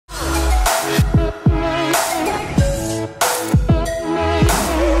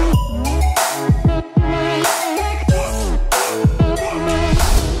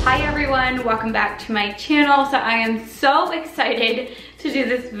welcome back to my channel. So I am so excited to do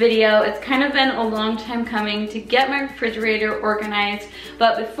this video. It's kind of been a long time coming to get my refrigerator organized,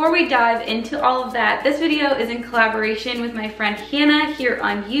 but before we dive into all of that, this video is in collaboration with my friend Hannah here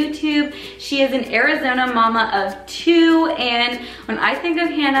on YouTube. She is an Arizona mama of 2, and when I think of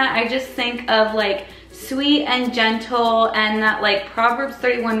Hannah, I just think of like sweet and gentle and that like Proverbs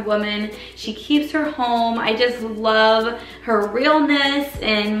 31 woman. She keeps her home. I just love her realness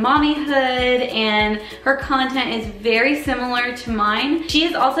and mommyhood, and her content is very similar to mine. She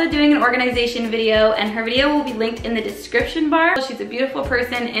is also doing an organization video, and her video will be linked in the description bar. She's a beautiful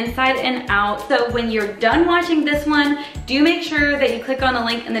person inside and out. So when you're done watching this one, do make sure that you click on the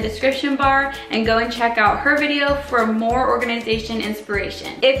link in the description bar and go and check out her video for more organization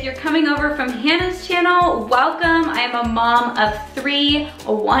inspiration. If you're coming over from Hannah's channel, welcome. I am a mom of 3,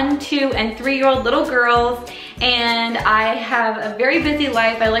 a 1, 2, and 3-year-old little girls, and I have a very busy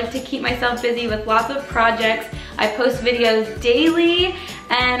life. I like to keep myself busy with lots of projects. I post videos daily,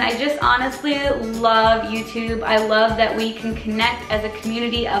 and I just honestly love YouTube. I love that we can connect as a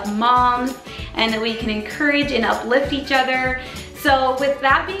community of moms and that we can encourage and uplift each other. So with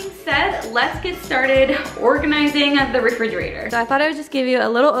that being said, let's get started organizing the refrigerator. So I thought I would just give you a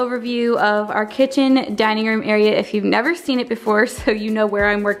little overview of our kitchen dining room area if you've never seen it before, so you know where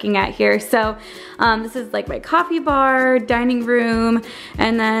I'm working at here. So this is like my coffee bar, dining room,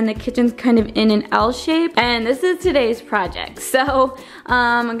 and then the kitchen's kind of in an L shape. And this is today's project. So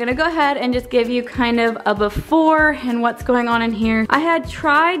I'm gonna go ahead and just give you kind of a before and what's going on in here. I had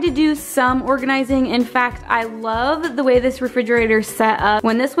tried to do some organizing. In fact, I love the way this refrigerator set up.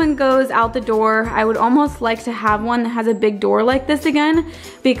 When this one goes out the door, I would almost like to have one that has a big door like this again,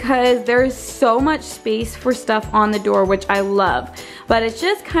 because there's so much space for stuff on the door, which I love. But it's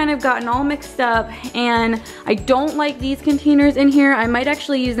just kind of gotten all mixed up, and I don't like these containers in here. I might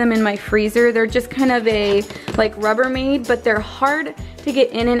actually use them in my freezer. They're just kind of a like Rubbermaid, but they're hard to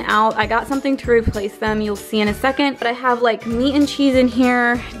get in and out. I got something to replace them, you'll see in a second. But I have like meat and cheese in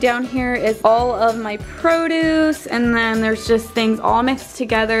here. Down here is all of my produce, and then there's just things all mixed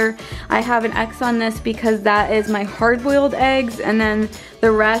together. I have an X on this because that is my hard-boiled eggs, and then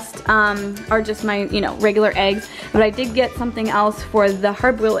the rest are just my, you know, regular eggs. But I did get something else for the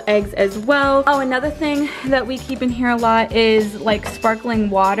hard-boiled eggs as well. Oh, another thing that we keep in here a lot is like sparkling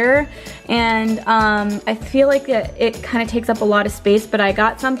water. And I feel like it kind of takes up a lot of space, but I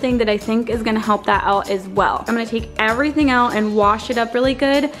got something that I think is gonna help that out as well. I'm gonna take everything out and wash it up really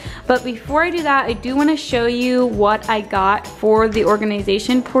good. But before I do that, I do wanna show you what I got for the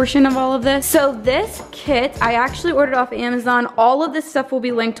organization portion of all of this. So this kit, I actually ordered off Amazon. All of this stuff will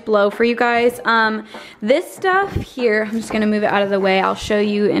be linked below for you guys. This stuff here, I'm just gonna move it out of the way. I'll show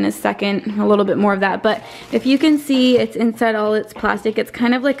you in a second a little bit more of that. But if you can see, it's inside all its plastic. It's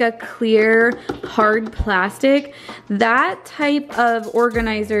kind of like a clear hard plastic. That type of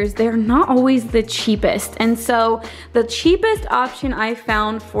organizers, they're not always the cheapest, and so the cheapest option I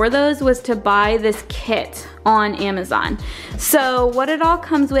found for those was to buy this kit on Amazon. So what it all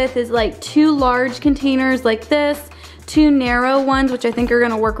comes with is like 2 large containers like this, 2 narrow ones, which I think are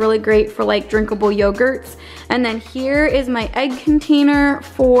gonna work really great for like drinkable yogurts. And then here is my egg container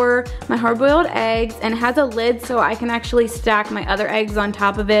for my hard-boiled eggs, and it has a lid so I can actually stack my other eggs on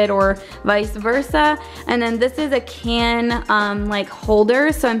top of it, or vice versa. And then this is a can like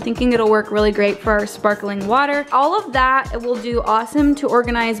holder, so I'm thinking it'll work really great for our sparkling water. All of that will do awesome to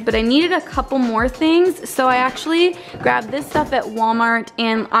organize, but I needed a couple more things, so I actually grabbed this stuff at Walmart,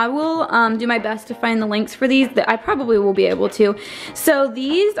 and I will do my best to find the links for these. That I probably will be able to. So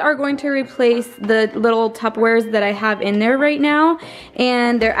these are going to replace the little Tupperwares that I have in there right now,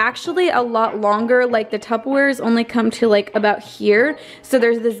 and they're actually a lot longer. Like the Tupperwares only come to like about here, so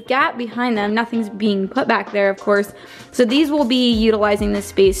there's this gap behind them. Nothing's being put back there, of course. So these will be utilizing this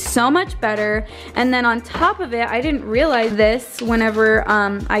space so much better. And then on top of it, I didn't realize this whenever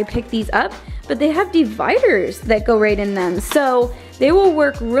I picked these up, but they have dividers that go right in them. So they will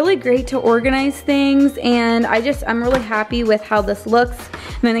work really great to organize things, and I'm really happy with how this looks,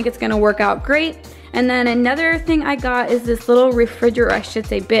 and I think it's gonna work out great. And then another thing I got is this little refrigerator, I should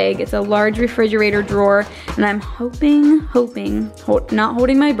say big. It's a large refrigerator drawer, and I'm hoping, not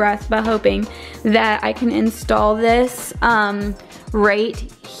holding my breath, but hoping that I can install this right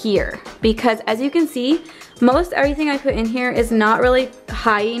here. Because as you can see, most everything I put in here is not really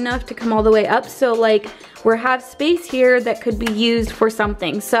high enough to come all the way up. So like we have space here that could be used for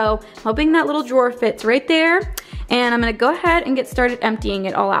something. So hoping that little drawer fits right there. And I'm gonna go ahead and get started emptying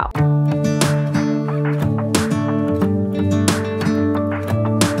it all out.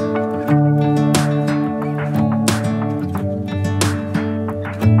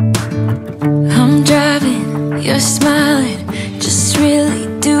 just smiling, just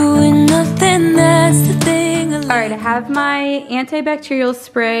really doing nothing, that's the thing. Alright, I have my antibacterial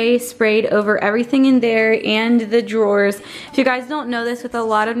spray sprayed over everything in there and the drawers. If you guys don't know this, with a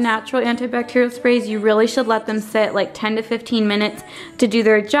lot of natural antibacterial sprays, you really should let them sit like 10 to 15 minutes to do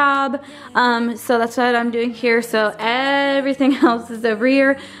their job. So that's what I'm doing here. So everything else is over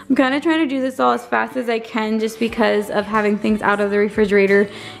here. I'm kind of trying to do this all as fast as I can just because of having things out of the refrigerator,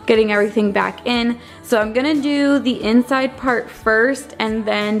 getting everything back in. So I'm gonna do the inside part first and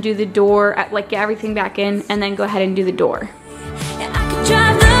then do the door, like get everything back in, and then go ahead and do the door.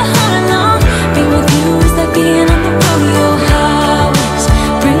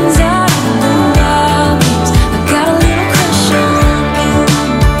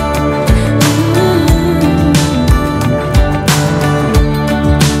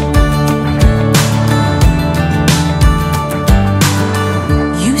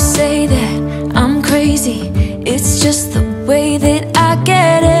 It's just the way that I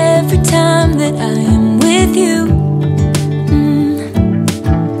get every time that I am with you.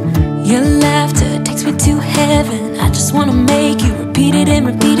 Your laughter takes me to heaven. I just wanna make you repeat it and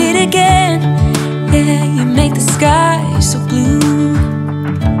repeat it again. Yeah, you make the sky so blue.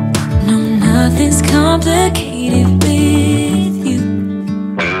 No, nothing's complicated with you.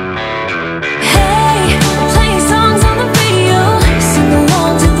 Hey, playing songs on the radio, sing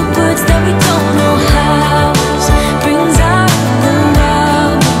along to the words that we don't know how.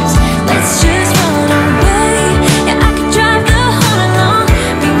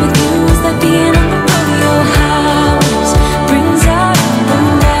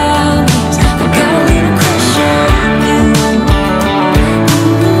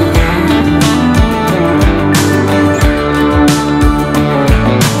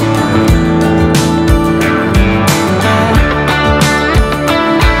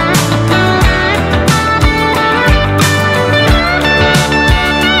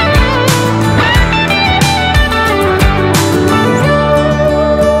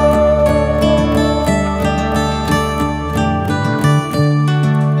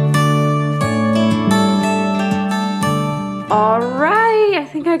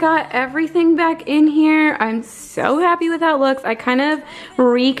 I got everything back in here. I'm so happy with how it looks. I kind of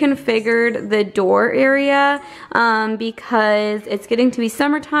reconfigured the door area because it's getting to be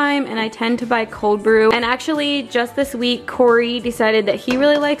summertime and I tend to buy cold brew. And actually just this week Corey decided that he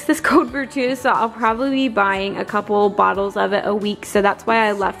really likes this cold brew too, so I'll probably be buying a couple bottles of it a week, so that's why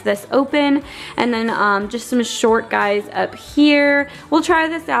I left this open. And then just some short guys up here. We'll try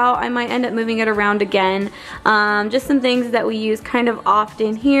this out. I might end up moving it around again. Just some things that we use kind of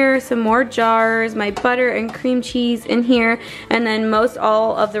often here, some more jars, my butter and cream cheese in here, and then most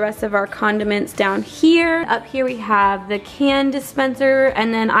all of the rest of our condiments down here. Up here we have the can dispenser,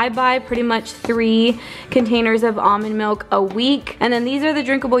 and then I buy pretty much 3 containers of almond milk a week. And then these are the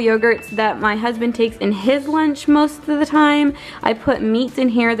drinkable yogurts that my husband takes in his lunch most of the time. I put meats in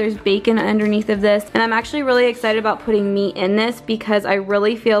here. There's bacon underneath of this, and I'm actually really excited about putting meat in this because I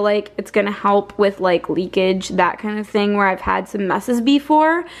really feel like it's gonna help with like leakage, that kind of thing, where I've had some messes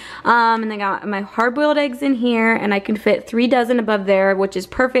before. And I got my hard-boiled eggs in here, and I can fit 3 dozen above there, which is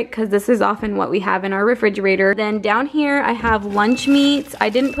perfect because this is often what we have in our refrigerator. Then down here I have lunch meats. I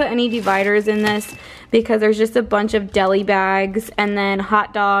didn't put any dividers in this because there's just a bunch of deli bags, and then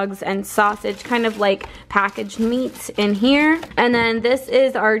hot dogs and sausage, kind of like packaged meats in here. And then this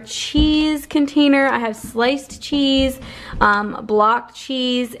is our cheese container. I have sliced cheese, block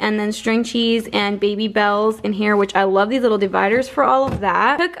cheese, and then string cheese and Baby Bells in here, which I love these little dividers for all of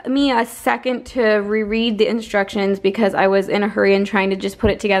that. It took me a second to reread the instructions because I was in a hurry and trying to just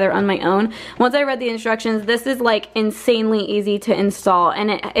put it together on my own. Once I read the instructions, this is like insanely easy to install,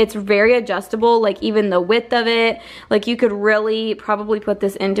 and it's very adjustable, like even the width of it. Like you could really probably put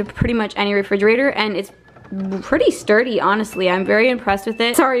this into pretty much any refrigerator, and it's pretty sturdy, honestly. I'm very impressed with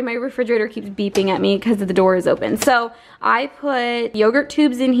it. Sorry, my refrigerator keeps beeping at me because the door is open. So I put yogurt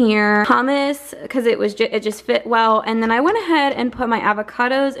tubes in here, hummus because it just fit well, and then I went ahead and put my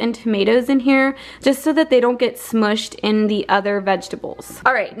avocados and tomatoes in here just so that they don't get smushed in the other vegetables.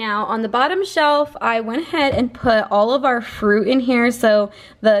 All right, now on the bottom shelf, I went ahead and put all of our fruit in here. So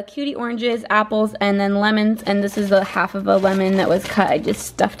the cutie oranges, apples, and then lemons, and this is the half of a lemon that was cut. I just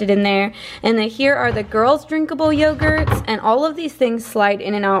stuffed it in there. And then here are the girls' Hall's drinkable yogurts, and all of these things slide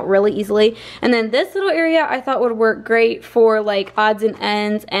in and out really easily. And then this little area I thought would work great for like odds and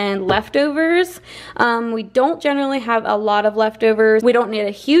ends and leftovers. We don't generally have a lot of leftovers. We don't need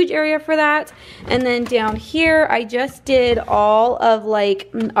a huge area for that. And then down here, I just did all of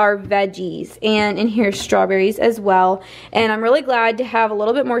like our veggies, and in here strawberries as well. And I'm really glad to have a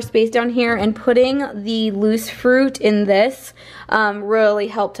little bit more space down here, and putting the loose fruit in this really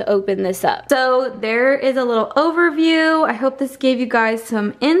helped to open this up. So there is a little overview. I hope this gave you guys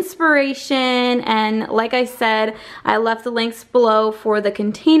some inspiration, and like I said, I left the links below for the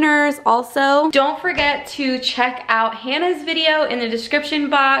containers also. Don't forget to check out Hannah's video in the description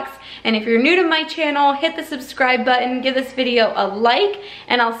box, and if you're new to my channel, hit the subscribe button, give this video a like,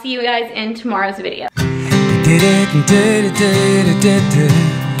 and I'll see you guys in tomorrow's video.